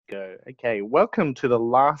go. Okay, welcome to the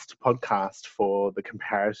last podcast for the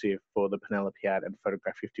comparative for the Penelopiad and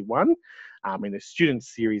Photograph 51. In the student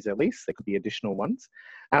series, at least, there could be additional ones.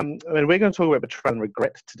 And we're going to talk about betrayal and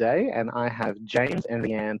regret today, and I have James and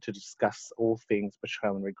Rhiann to discuss all things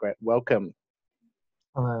betrayal and regret. Welcome.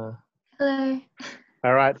 Hello. Hello.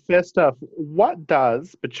 All right, first off, what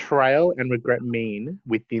does betrayal and regret mean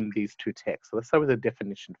within these two texts? So let's start with the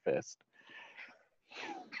definition first.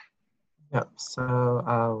 Yep,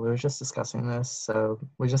 so we were just discussing this, so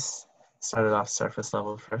we just started off surface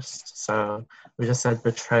level first. So we just said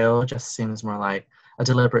betrayal just seems more like a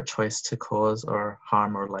deliberate choice to cause or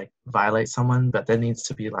harm or like violate someone, but there needs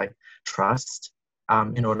to be like trust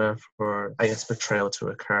in order for, I guess, betrayal to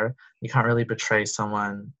occur. You can't really betray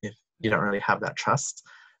someone if you don't really have that trust.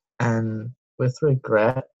 And with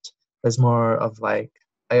regret, there's more of like,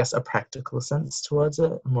 I guess, a practical sense towards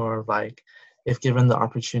it, more of like, if given the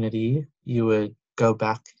opportunity, you would go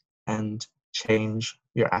back and change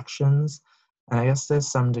your actions. And I guess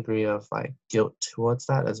there's some degree of like guilt towards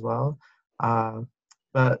that as well.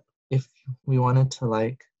 But if we wanted to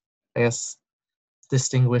like, I guess,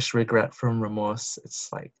 distinguish regret from remorse, it's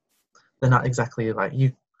like, they're not exactly like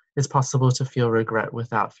you. It's possible to feel regret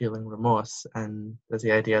without feeling remorse. And there's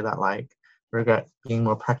the idea that like regret being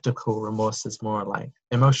more practical, remorse is more like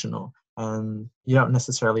emotional. And you don't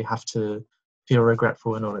necessarily have to feel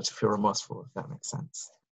regretful in order to feel remorseful, if that makes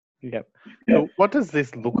sense. Yep. So what does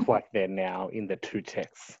this look like there now in the two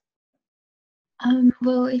texts?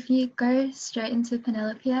 Well, if you go straight into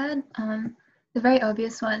Penelopiad, the very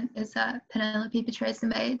obvious one is that Penelope betrays the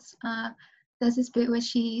maids. There's this bit where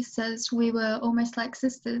she says we were almost like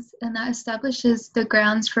sisters, and that establishes the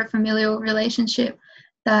grounds for a familial relationship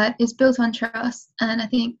that is built on trust. And I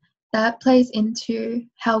think that plays into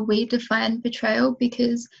how we define betrayal,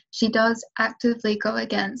 because she does actively go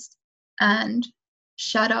against and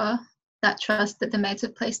shatter that trust that the maids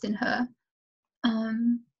have placed in her.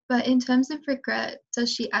 But in terms of regret,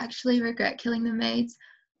 does she actually regret killing the maids?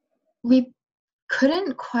 We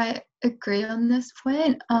couldn't quite agree on this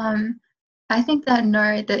point. I think that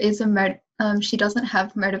no, there is she doesn't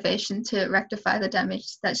have motivation to rectify the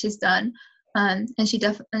damage that she's done, and she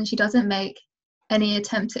doesn't make any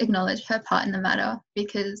attempt to acknowledge her part in the matter,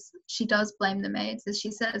 because she does blame the maids. As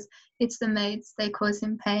she says, it's the maids, they cause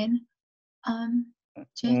him pain.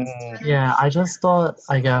 James? Yeah, I just thought,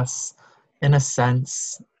 I guess, in a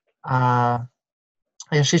sense,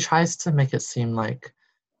 she tries to make it seem like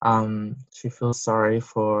she feels sorry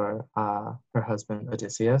for her husband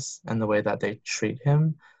Odysseus and the way that they treat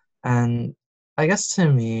him. And I guess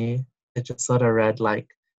to me, it just sort of read like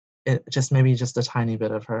it just maybe just a tiny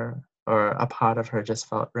bit of her or a part of her just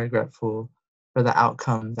felt regretful for the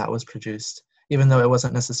outcome that was produced, even though it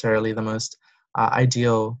wasn't necessarily the most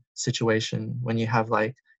ideal situation when you have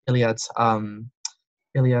like Iliad's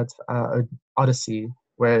Odyssey,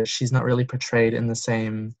 where she's not really portrayed in the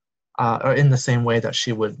same way that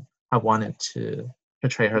she would have wanted to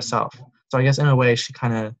portray herself. So I guess in a way she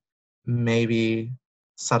kind of maybe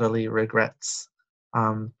subtly regrets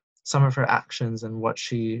some of her actions and what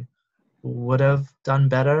she would have done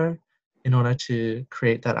better in order to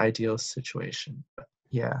create that ideal situation. But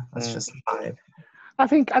yeah, that's just a vibe. I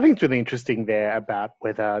think it's really interesting there about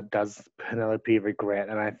whether does Penelope regret,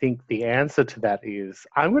 and I think the answer to that is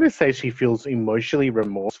I'm going to say she feels emotionally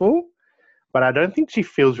remorseful, but I don't think she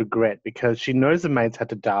feels regret because she knows the maids had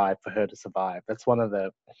to die for her to survive. That's one of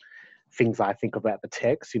the things I think about the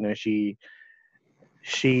text. You know, she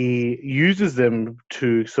uses them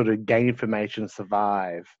to sort of gain information,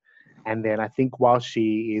 survive. And then I think while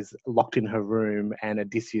she is locked in her room and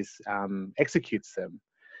Odysseus executes them,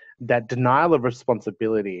 that denial of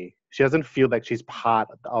responsibility, she doesn't feel like she's part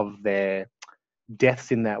of their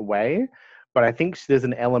deaths in that way. But I think there's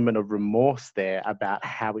an element of remorse there about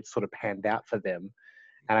how it sort of panned out for them.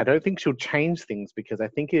 And I don't think she'll change things because I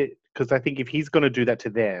think if he's going to do that to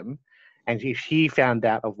them, and if he found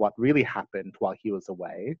out of what really happened while he was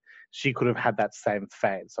away, she could have had that same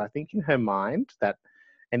fate. So I think in her mind that,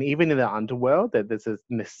 and even in the underworld, that there's a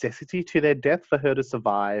necessity to their death for her to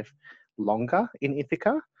survive longer in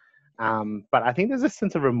Ithaca. But I think there's a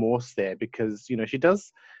sense of remorse there because, you know, she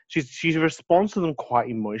responds to them quite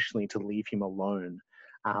emotionally to leave him alone.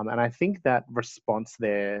 And I think that response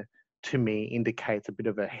there to me indicates a bit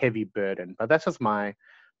of a heavy burden, but that's just my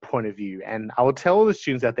point of view. And I will tell all the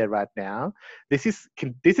students out there right now, this is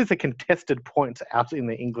a contested point out in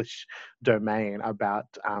the English domain about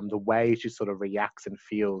the way she sort of reacts and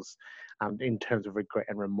feels in terms of regret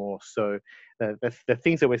and remorse. So the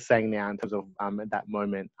things that we're saying now in terms of at that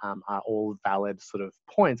moment are all valid sort of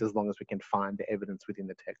points as long as we can find the evidence within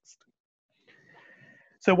the text.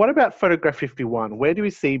 So what about photograph 51? Where do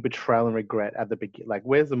we see betrayal and regret at the beginning? Like,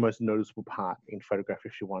 where's the most noticeable part in photograph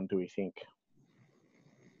 51, do we think?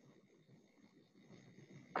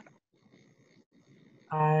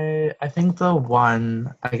 I think the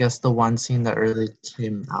one scene that really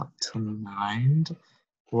came out to mind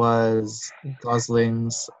was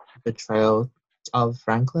Gosling's betrayal of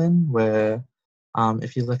Franklin, where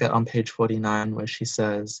if you look at on page 49 where she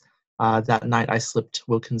says, that night I slipped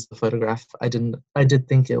Wilkins the photograph. I did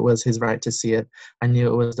think it was his right to see it. I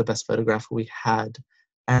knew it was the best photograph we had.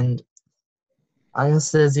 And I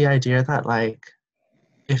guess there's the idea that like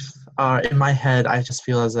if in my head I just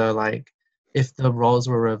feel as though like if the roles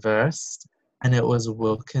were reversed and it was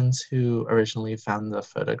Wilkins who originally found the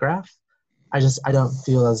photograph, I don't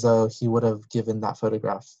feel as though he would have given that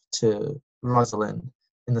photograph to Rosalind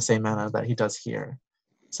in the same manner that he does here.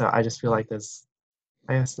 So I just feel like there's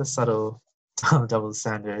I guess the subtle double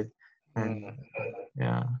standard and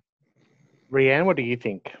yeah. Rhiann, what do you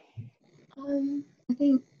think? I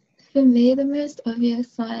think for me the most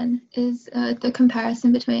obvious one is the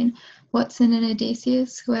comparison between Watson and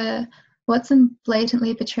Odysseus, where Watson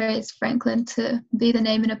blatantly betrays Franklin to be the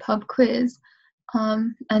name in a pub quiz,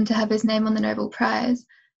 and to have his name on the Nobel Prize.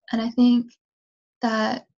 And I think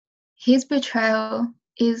that his betrayal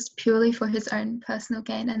is purely for his own personal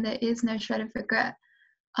gain, and there is no shred of regret.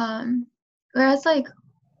 Whereas like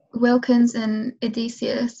Wilkins and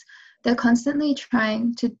Odysseus, they're constantly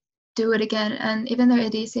trying to do it again, and even though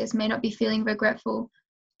Odysseus may not be feeling regretful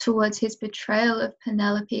towards his betrayal of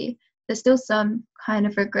Penelope, there's still some kind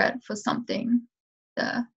of regret for something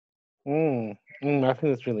there. I think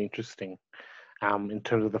that's really interesting. In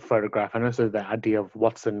terms of the photograph, and also the idea of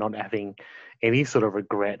Watson not having any sort of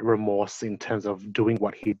regret, remorse in terms of doing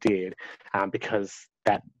what he did, because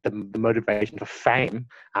that the motivation for fame,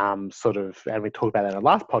 sort of, and we talked about that in the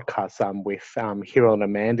last podcast with Hero and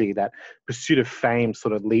Amanda, that pursuit of fame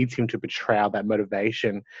sort of leads him to betray that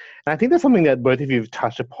motivation. And I think that's something that both of you have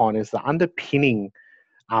touched upon, is the underpinning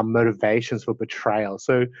motivations for betrayal.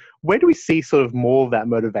 So where do we see sort of more of that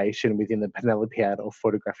motivation within the Penelopiad or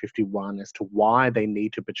photograph 51 as to why they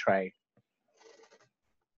need to betray?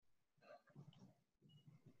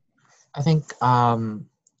 I think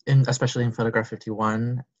especially in photograph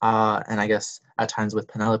 51, and I guess at times with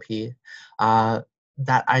Penelope, that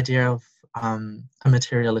idea of a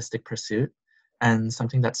materialistic pursuit and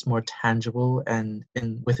something that's more tangible and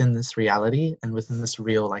within this reality and within this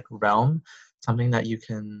real like realm, something that you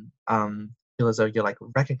can feel as though you're like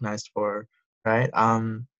recognized for, right?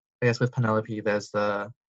 I guess with Penelope, there's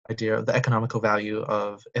the idea of the economical value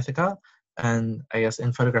of Ithaca, and I guess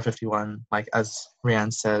in photograph 51, like as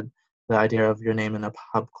Rhiann said, the idea of your name in a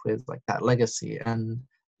pub quiz, like that legacy, and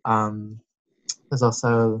there's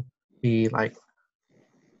also the like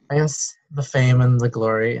I guess the fame and the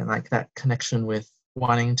glory and like that connection with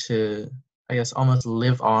wanting to, I guess, almost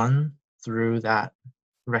live on through that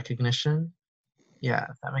recognition. Yeah,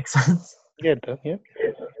 if that makes sense. Yeah, yeah.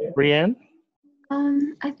 Rhiann?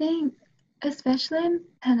 I think, especially in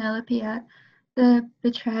Penelope, the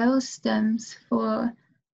betrayal stems for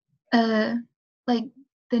like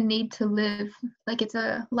the need to live, like it's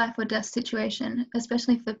a life or death situation,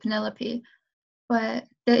 especially for Penelope. But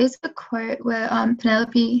there is a quote where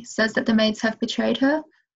Penelope says that the maids have betrayed her,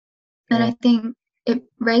 and I think it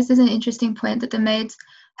raises an interesting point that the maids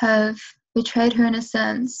have betrayed her in a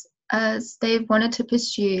sense, as they wanted to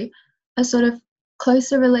pursue a sort of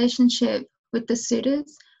closer relationship with the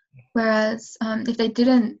suitors, whereas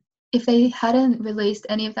if they hadn't released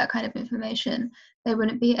any of that kind of information, they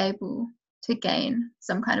wouldn't be able to gain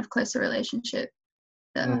some kind of closer relationship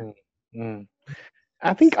there.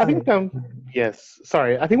 I think yes.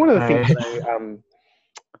 Sorry, I think one of the things that I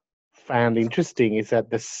found interesting is that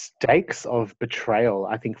the stakes of betrayal.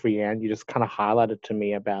 I think, Rhiann, you just kind of highlighted to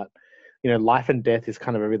me about, life and death is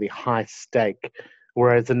kind of a really high stake,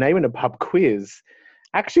 whereas the name in a pub quiz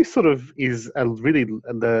actually sort of is a really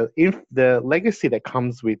the legacy that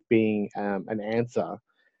comes with being an answer.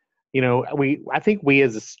 I think we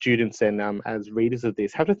as students and as readers of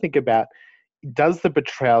this have to think about, does the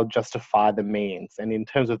betrayal justify the means? And in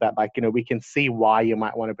terms of that, we can see why you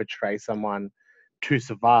might want to betray someone to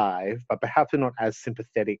survive, but perhaps we're not as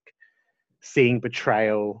sympathetic seeing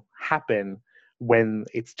betrayal happen when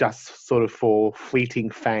it's just sort of for fleeting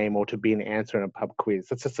fame or to be an answer in a pub quiz.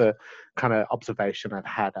 That's just a kind of observation I've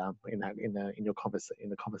had in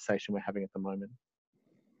the conversation we're having at the moment.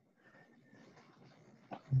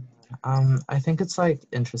 I think it's like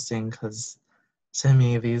interesting because to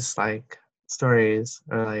me these like stories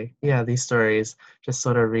are like these stories just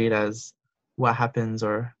sort of read as what happens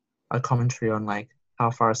or a commentary on like how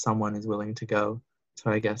far someone is willing to go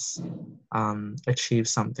I guess achieve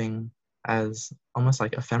something as almost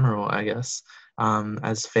like ephemeral, I guess,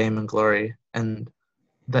 as fame and glory, and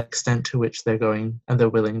the extent to which they're going and they're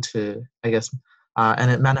willing to, I guess,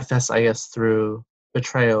 and it manifests, I guess, through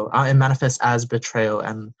betrayal. It manifests as betrayal,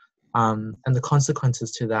 and the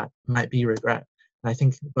consequences to that might be regret. And I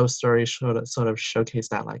think both stories sort of showcase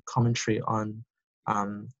that, like, commentary on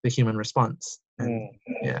the human response. And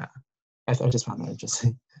yeah, I just found that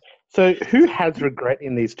interesting. So who has regret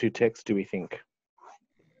in these two texts, do we think?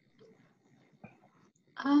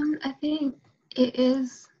 I think it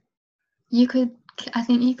is, I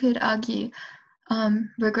think you could argue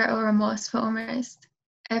regret or remorse for almost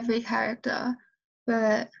every character,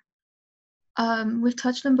 but we've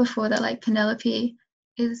touched on before that, like, Penelope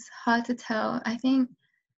is hard to tell. I think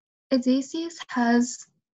Odysseus has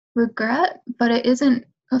regret, but it isn't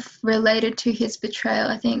related to his betrayal.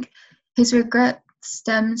 I think his regret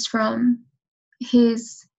stems from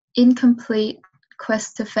his incomplete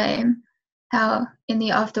quest to fame, how in the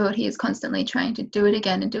afterworld he is constantly trying to do it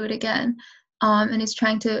again and do it again, and is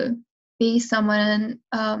trying to be someone,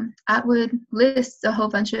 and Atwood lists a whole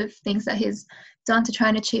bunch of things that he's done to try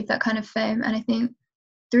and achieve that kind of fame. And I think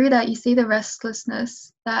through that you see the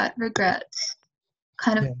restlessness that regret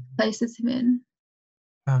kind of places him in.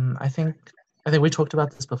 I think we talked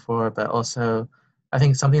about this before, but also I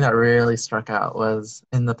think something that really struck out was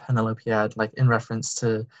in the Penelopiad, like in reference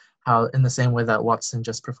to how, in the same way that Watson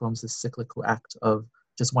just performs this cyclical act of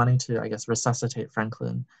just wanting to, I guess, resuscitate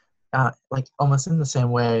Franklin, like almost in the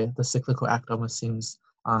same way, the cyclical act almost seems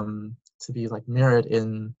to be like mirrored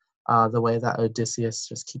in the way that Odysseus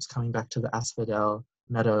just keeps coming back to the asphodel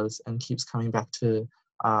meadows and keeps coming back to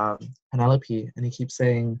Penelope, and he keeps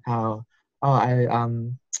saying how,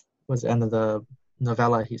 oh, was the end of the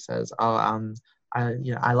novella, he says, oh,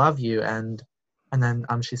 I love you, and then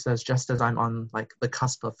she says, just as I'm on like the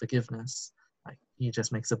cusp of forgiveness, like he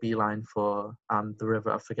just makes a beeline for the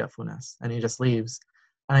river of forgetfulness, and he just leaves.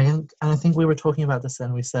 And I think we were talking about this,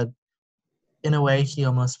 and we said, in a way, he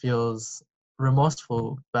almost feels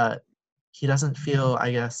remorseful, but he doesn't feel,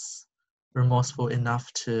 I guess, remorseful enough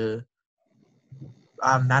to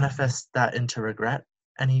manifest that into regret.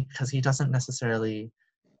 And because he doesn't necessarily,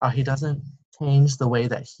 he doesn't change the way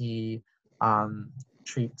that he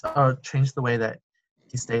treats, or change the way that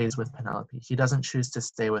he stays with Penelope. He doesn't choose to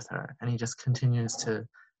stay with her, and he just continues to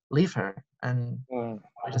leave her. And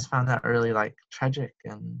I just found that really, like, tragic.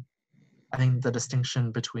 And I think the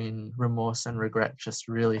distinction between remorse and regret just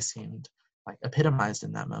really seemed like epitomized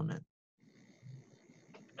in that moment.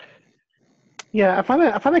 Yeah, I find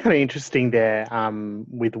that kind of interesting there,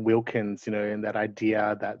 with Wilkins, and that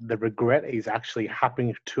idea that the regret is actually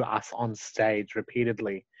happening to us on stage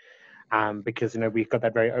repeatedly, because we've got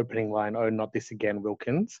that very opening line, "Oh, not this again,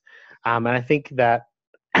 Wilkins," and I think that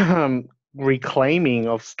reclaiming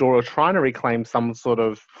of story, or trying to reclaim some sort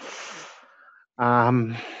of,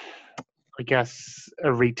 I guess,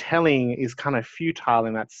 a retelling is kind of futile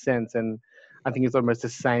in that sense. And I think it's almost the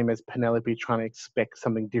same as Penelope trying to expect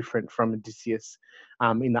something different from Odysseus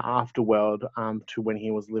in the afterworld to when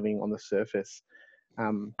he was living on the surface.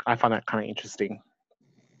 I find that kind of interesting.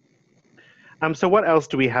 So what else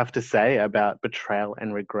do we have to say about betrayal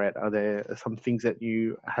and regret? Are there some things that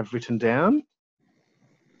you have written down?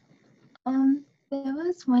 There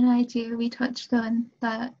was one idea we touched on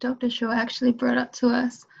that Dr. Shaw actually brought up to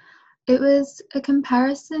us. It was a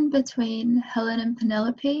comparison between Helen and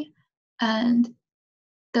Penelope and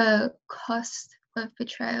the cost of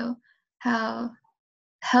betrayal. How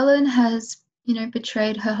Helen has,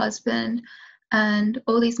 betrayed her husband, and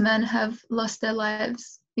all these men have lost their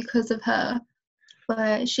lives because of her.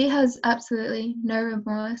 But she has absolutely no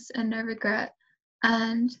remorse and no regret.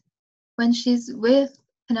 And when she's with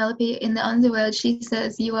Penelope in the underworld, she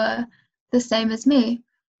says, "You are the same as me."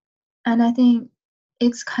 And I think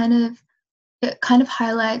it kind of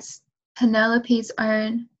highlights Penelope's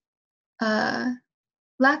own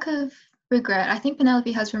lack of regret. I think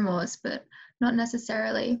Penelope has remorse, but not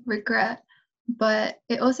necessarily regret. But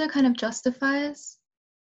it also kind of justifies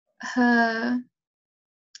her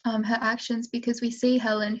actions, because we see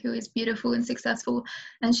Helen, who is beautiful and successful,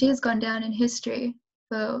 and she has gone down in history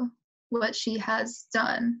for what she has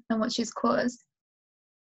done and what she's caused.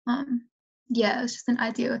 Yeah, it's just an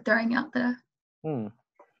idea of throwing out there.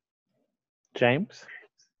 James?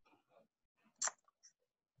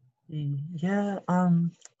 Yeah,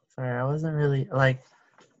 sorry, I wasn't really, like,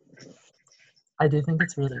 I do think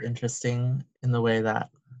it's really interesting in the way that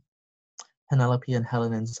Penelope and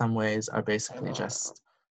Helen in some ways are basically just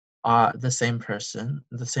the same person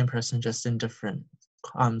just in different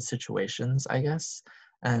situations, I guess.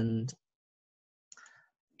 And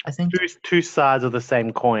I think two sides of the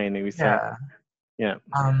same coin. You say, yeah.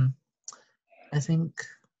 I think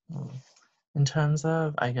in terms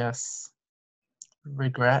of, I guess,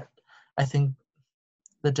 regret, I think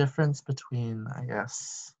the difference between, I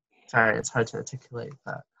guess, sorry, it's hard to articulate,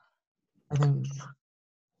 but I think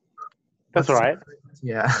That's all right.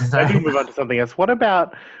 Yeah. Maybe move on to something else. What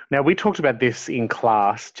about, now we talked about this in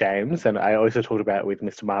class, James, and I also talked about it with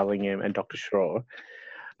Mr. Marlingham and Dr. Shaw.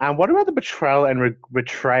 What about the betrayal and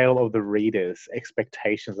betrayal of the readers'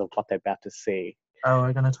 expectations of what they're about to see? Oh,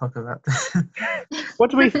 we're going to talk about that.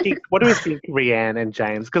 What do we think, Rhiann and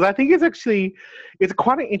James? Because I think it's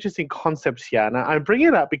quite an interesting concept here. And I bring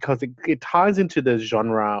it up because it ties into the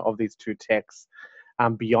genre of these two texts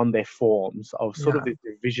beyond their forms of sort of this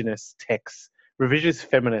revisionist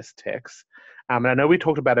feminist texts. And I know we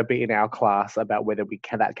talked about a bit in our class about whether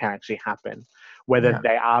that can actually happen, whether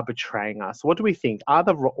they are betraying us. What do we think? Are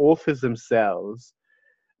the authors themselves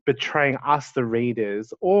betraying us, the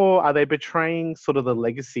readers, or are they betraying sort of the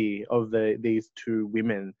legacy of these two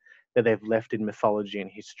women that they've left in mythology and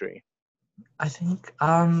history? I think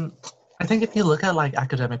if you look at like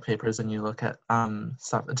academic papers and you look at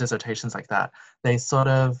dissertations like that, they sort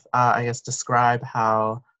of I guess describe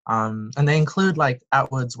how and they include like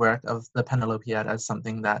Atwood's work of the Penelopiad as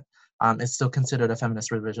something that is still considered a feminist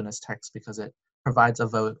revisionist text because it provides a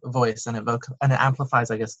voice and it amplifies,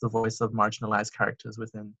 I guess, the voice of marginalized characters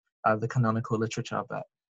within the canonical literature. But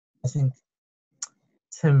I think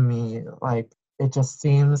to me, like, it just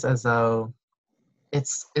seems as though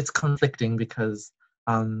it's conflicting because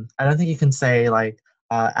I don't think you can say like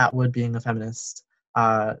Atwood being a feminist,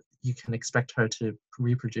 you can expect her to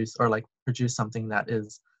reproduce or like produce something that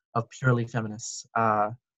is a purely feminist,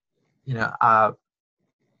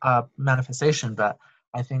 manifestation. But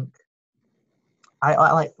I think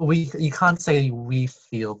you can't say we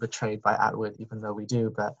feel betrayed by Atwood, even though we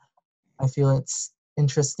do. But I feel it's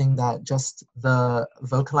interesting that just the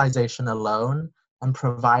vocalization alone and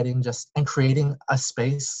creating a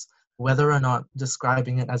space, whether or not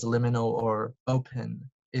describing it as liminal or open,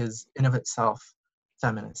 is in of itself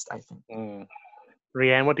feminist, I think.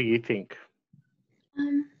 Rhiann, what do you think?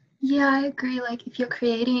 Yeah, I agree. Like, if you're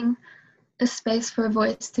creating a space for a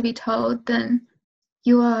voice to be told, then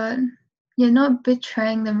you're not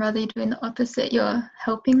betraying them, rather you're doing the opposite, you're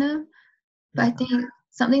helping them. But I think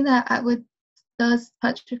something that Atwood does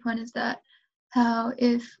touch upon is that how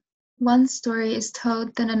if one story is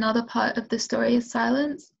told, then another part of the story is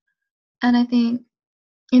silenced. And I think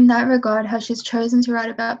in that regard, how she's chosen to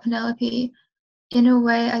write about Penelope, in a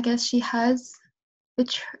way, I guess she has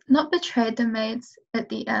not betrayed the maids at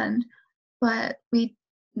the end, but we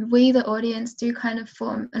the audience do kind of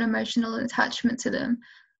form an emotional attachment to them,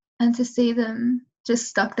 and to see them just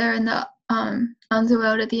stuck there in the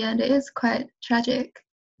underworld at the end, it is quite tragic.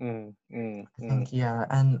 I think, yeah,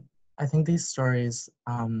 and I think these stories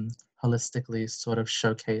holistically sort of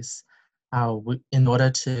showcase how in order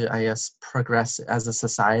to, I guess, progress as a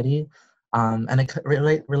society, and it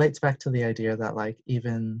relates back to the idea that like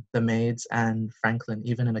even the maids and Franklin,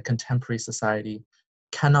 even in a contemporary society,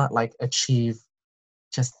 cannot like achieve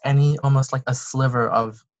just any, almost like a sliver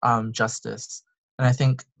of justice. And I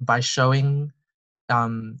think by showing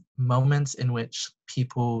moments in which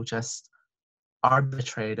people just are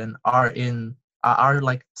betrayed and are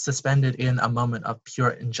like suspended in a moment of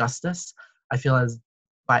pure injustice, I feel as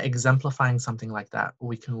by exemplifying something like that,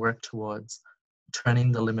 we can work towards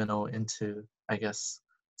turning the liminal into, I guess,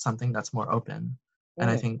 something that's more open. And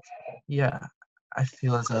I think, I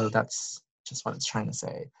feel as though that's just what it's trying to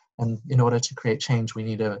say. And in order to create change, we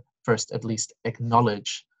need to first at least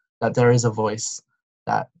acknowledge that there is a voice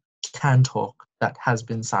that can talk, that has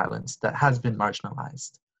been silenced, that has been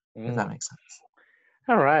marginalized, if that makes sense.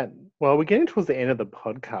 All right. Well, we're getting towards the end of the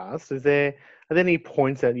podcast. Are there any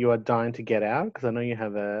points that you are dying to get out? Because I know you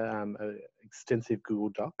have a extensive Google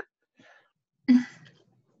Doc.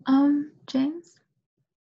 James?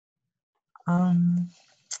 I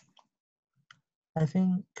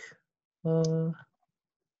think, sorry.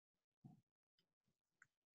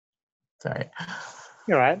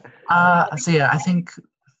 You're right. So yeah, I think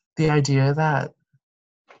the idea that,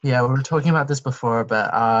 we were talking about this before,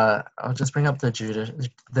 but I'll just bring up the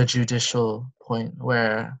judicial point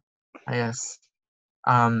where, I guess,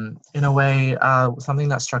 in a way, something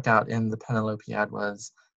that struck out in the Penelopiad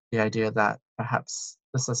was the idea that perhaps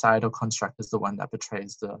the societal construct is the one that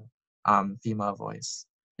betrays the female voice,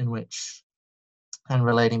 in which, and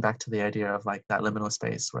relating back to the idea of like that liminal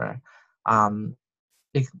space where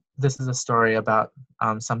this is a story about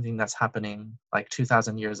something that's happening like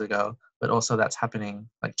 2,000 years ago, but also that's happening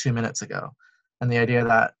like 2 minutes ago. And the idea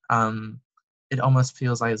that it almost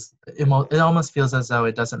feels like it almost feels as though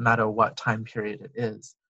it doesn't matter what time period it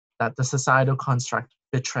is, that the societal construct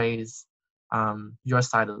betrays your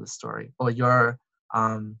side of the story, or your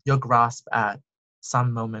grasp at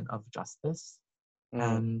some moment of justice.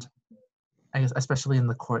 And I guess especially in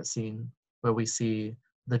the court scene where we see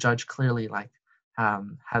the judge clearly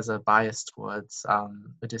has a bias towards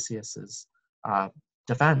Odysseus's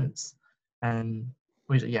defense, and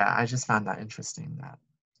I just found that interesting, that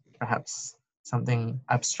perhaps something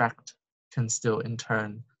abstract can still in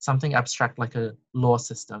turn, something abstract like a law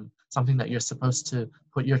system, something that you're supposed to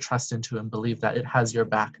put your trust into and believe that it has your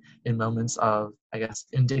back in moments of, I guess,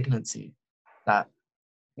 indignancy, that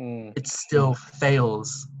it still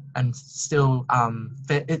fails and still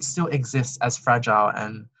it still exists as fragile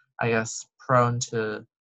and, I guess, prone to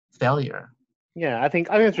failure. Yeah, I think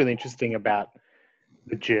it's really interesting about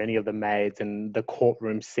the journey of the maids and the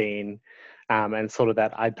courtroom scene, and sort of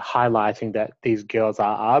that highlighting that these girls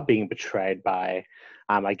are being betrayed by,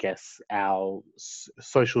 I guess, our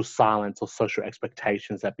social silence or social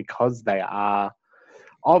expectations, that because they are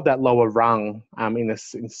of that lower rung in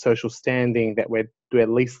social standing, that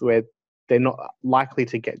they're not likely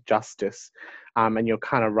to get justice. And you're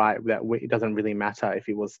kind of right that it doesn't really matter if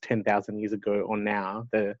it was 10,000 years ago or now.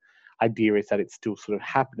 The idea is that it's still sort of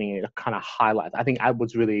happening. It kind of highlights. I think Ab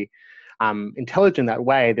was really intelligent that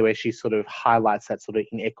way, the way she sort of highlights that sort of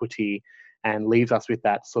inequity and leaves us with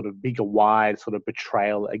that sort of bigger, wide sort of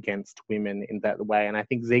betrayal against women in that way. And I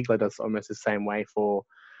think Ziegler does almost the same way for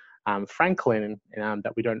Franklin,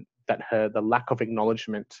 that the lack of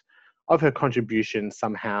acknowledgement of her contribution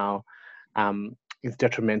somehow is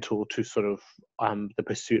detrimental to sort of the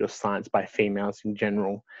pursuit of science by females in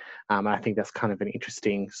general. And I think that's kind of an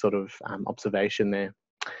interesting sort of observation there.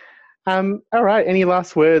 All right, any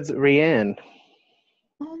last words, Rhiann?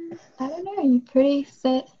 I don't know. You pretty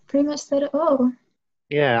much said it all.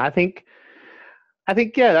 Yeah, I think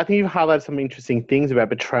you've highlighted some interesting things about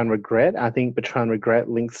betrayal and regret. I think betrayal and regret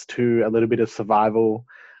links to a little bit of survival,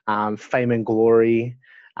 fame and glory,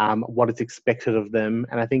 what is expected of them,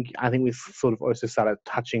 and I think we sort of also started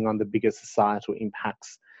touching on the bigger societal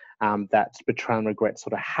impacts that betrayal and regret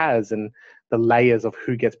sort of has, and the layers of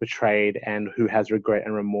who gets betrayed and who has regret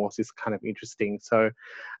and remorse is kind of interesting. So,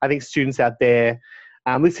 I think students out there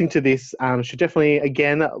listening to this should definitely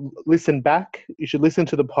again listen back. You should listen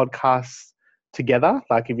to the podcast together,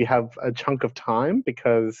 like if you have a chunk of time,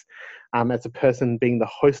 because as a person being the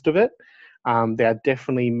host of it, there are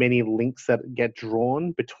definitely many links that get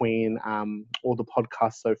drawn between all the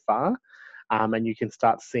podcasts so far, and you can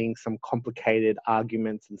start seeing some complicated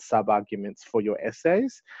arguments and sub-arguments for your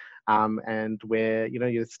essays, and where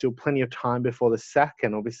there's still plenty of time before the SAC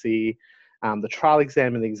and obviously the trial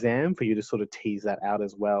exam and the exam for you to sort of tease that out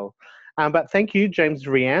as well. But thank you, James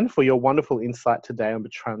and Rhiann, for your wonderful insight today on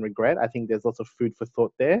betrayal and regret. I think there's lots of food for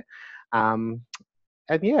thought there. And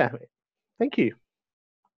yeah, thank you.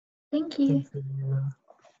 Thank you. Thank you.